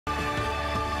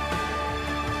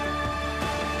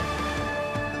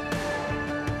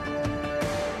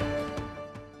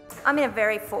I'm in a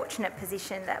very fortunate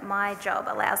position that my job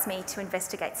allows me to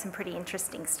investigate some pretty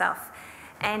interesting stuff.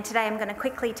 And today I'm going to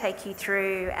quickly take you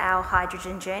through our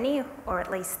hydrogen journey, or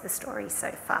at least the story so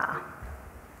far.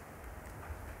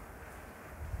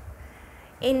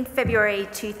 In February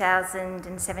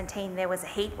 2017, there was a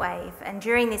heat wave, and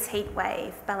during this heat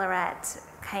wave, Ballarat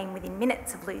came within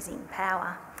minutes of losing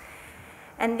power.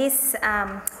 And this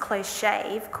close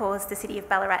shave caused the City of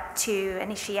Ballarat to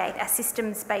initiate a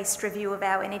systems-based review of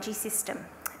our energy system.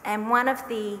 And one of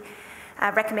the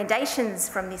recommendations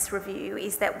from this review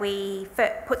is that we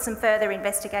put some further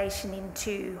investigation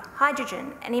into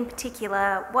hydrogen, and in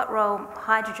particular, what role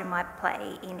hydrogen might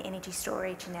play in energy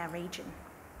storage in our region.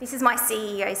 This is my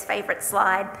CEO's favourite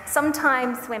slide.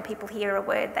 Sometimes when people hear a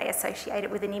word, they associate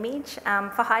it with an image.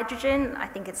 For hydrogen, I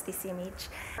think it's this image.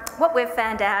 What we've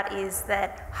found out is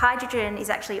that hydrogen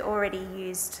is actually already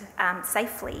used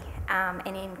safely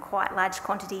and in quite large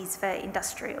quantities for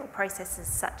industrial processes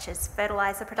such as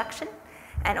fertiliser production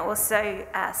and also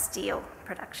steel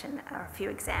production are a few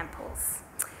examples.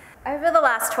 Over the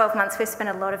last 12 months, we've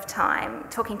spent a lot of time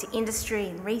talking to industry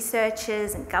and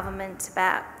researchers and government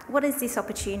about what is this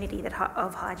opportunity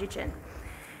of hydrogen.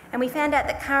 And we found out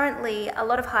that currently a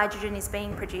lot of hydrogen is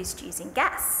being produced using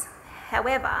gas.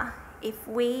 However, if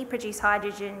we produce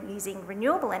hydrogen using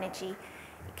renewable energy,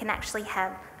 it can actually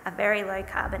have a very low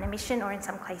carbon emission, or in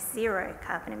some cases zero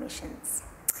carbon emissions.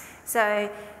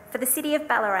 So for the City of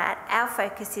Ballarat, our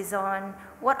focus is on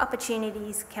what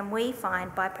opportunities can we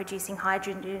find by producing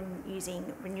hydrogen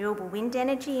using renewable wind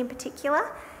energy in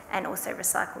particular, and also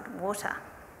recycled water.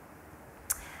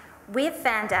 We've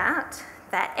found out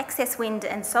that excess wind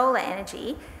and solar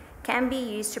energy can be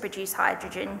used to produce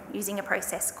hydrogen using a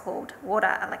process called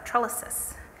water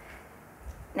electrolysis.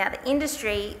 Now, the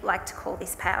industry like to call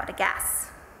this power to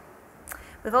gas.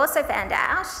 We've also found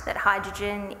out that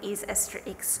hydrogen is an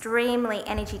extremely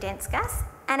energy-dense gas,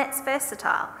 and it's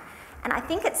versatile. And I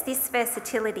think it's this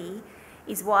versatility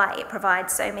is why it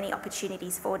provides so many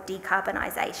opportunities for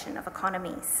decarbonisation of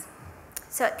economies.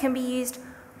 So it can be used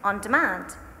on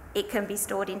demand. It can be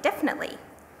stored indefinitely.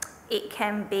 It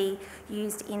can be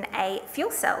used in a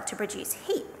fuel cell to produce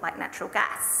heat, like natural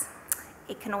gas.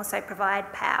 It can also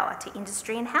provide power to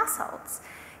industry and households.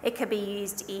 It can be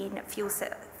used in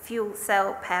fuel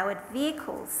cell powered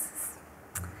vehicles.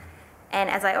 And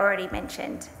as I already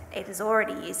mentioned, it is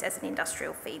already used as an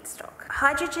industrial feedstock.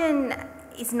 Hydrogen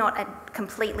is not a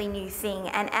completely new thing,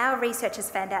 and our researchers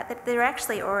found out that there are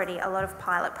actually already a lot of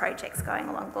pilot projects going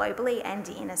along globally and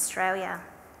in Australia.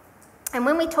 And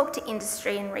when we talk to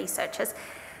industry and researchers,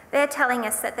 they're telling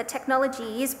us that the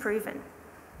technology is proven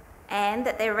and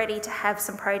that they're ready to have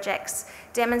some projects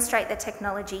demonstrate the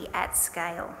technology at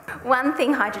scale. One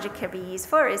thing hydrogen can be used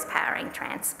for is powering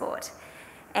transport.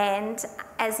 And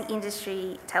as the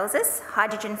industry tells us,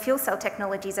 hydrogen fuel cell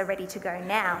technologies are ready to go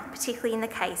now, particularly in the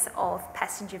case of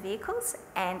passenger vehicles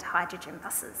and hydrogen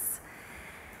buses.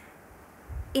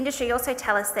 Industry also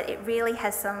tell us that it really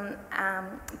has some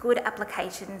good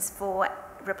applications for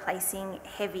replacing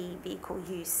heavy vehicle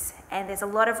use. And there's a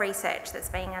lot of research that's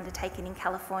being undertaken in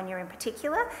California in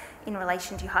particular in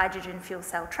relation to hydrogen fuel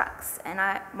cell trucks. And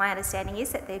my understanding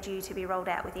is that they're due to be rolled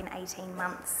out within 18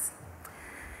 months.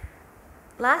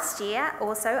 Last year,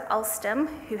 also, Alstom,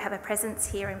 who have a presence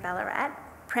here in Ballarat,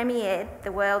 premiered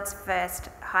the world's first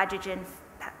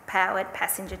hydrogen-powered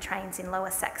passenger trains in Lower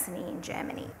Saxony in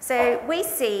Germany. So we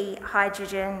see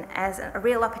hydrogen as a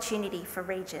real opportunity for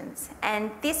regions, and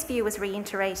this view was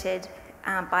reiterated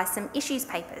by some issues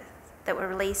papers that were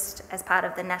released as part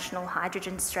of the National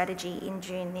Hydrogen Strategy in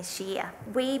June this year.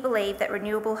 We believe that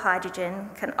renewable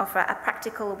hydrogen can offer a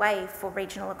practical way for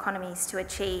regional economies to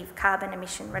achieve carbon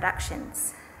emission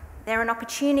reductions. They're an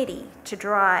opportunity to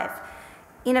drive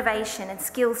innovation and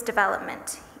skills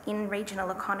development in regional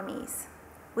economies.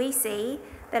 We see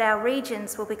that our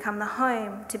regions will become the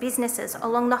home to businesses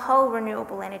along the whole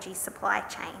renewable energy supply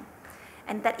chain,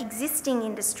 and that existing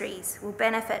industries will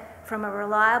benefit from a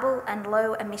reliable and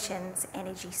low emissions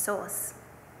energy source.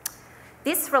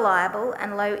 This reliable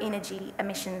and low energy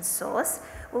emissions source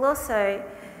will also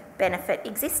benefit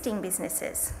existing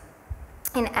businesses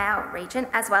in our region,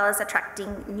 as well as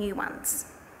attracting new ones.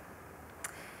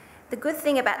 The good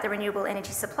thing about the renewable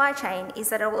energy supply chain is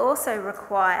that it will also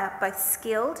require both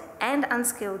skilled and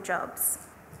unskilled jobs.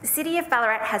 The City of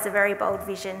Ballarat has a very bold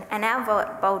vision, and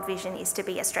our bold vision is to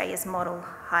be Australia's model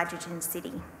hydrogen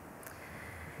city.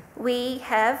 We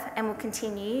have and will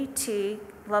continue to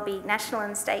lobby national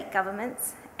and state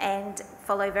governments and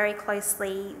follow very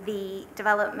closely the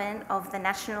development of the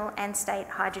national and state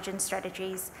hydrogen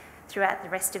strategies throughout the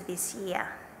rest of this year.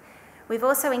 We've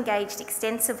also engaged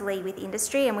extensively with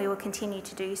industry, and we will continue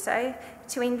to do so,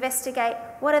 to investigate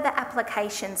what are the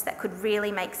applications that could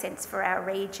really make sense for our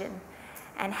region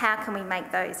and how can we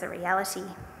make those a reality.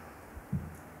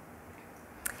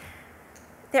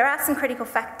 There are some critical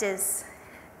factors.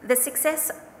 The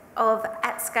success of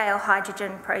at-scale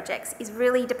hydrogen projects is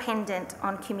really dependent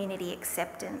on community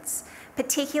acceptance,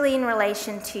 particularly in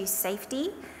relation to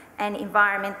safety and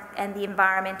the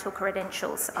environmental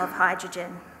credentials of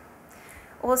hydrogen.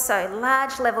 Also,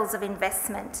 large levels of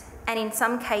investment, and in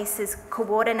some cases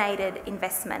coordinated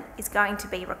investment, is going to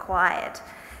be required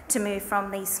to move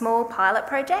from these small pilot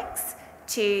projects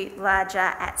to larger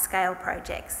at-scale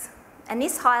projects. And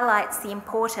this highlights the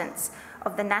importance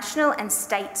of the national and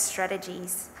state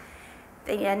strategies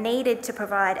that are needed to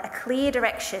provide a clear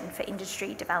direction for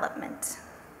industry development.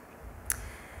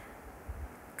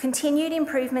 Continued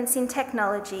improvements in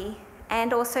technology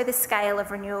and also the scale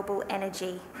of renewable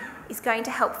energy is going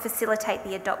to help facilitate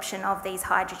the adoption of these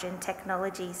hydrogen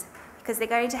technologies, because they're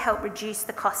going to help reduce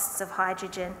the costs of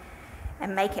hydrogen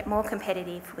and make it more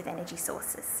competitive with energy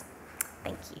sources.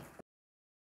 Thank you.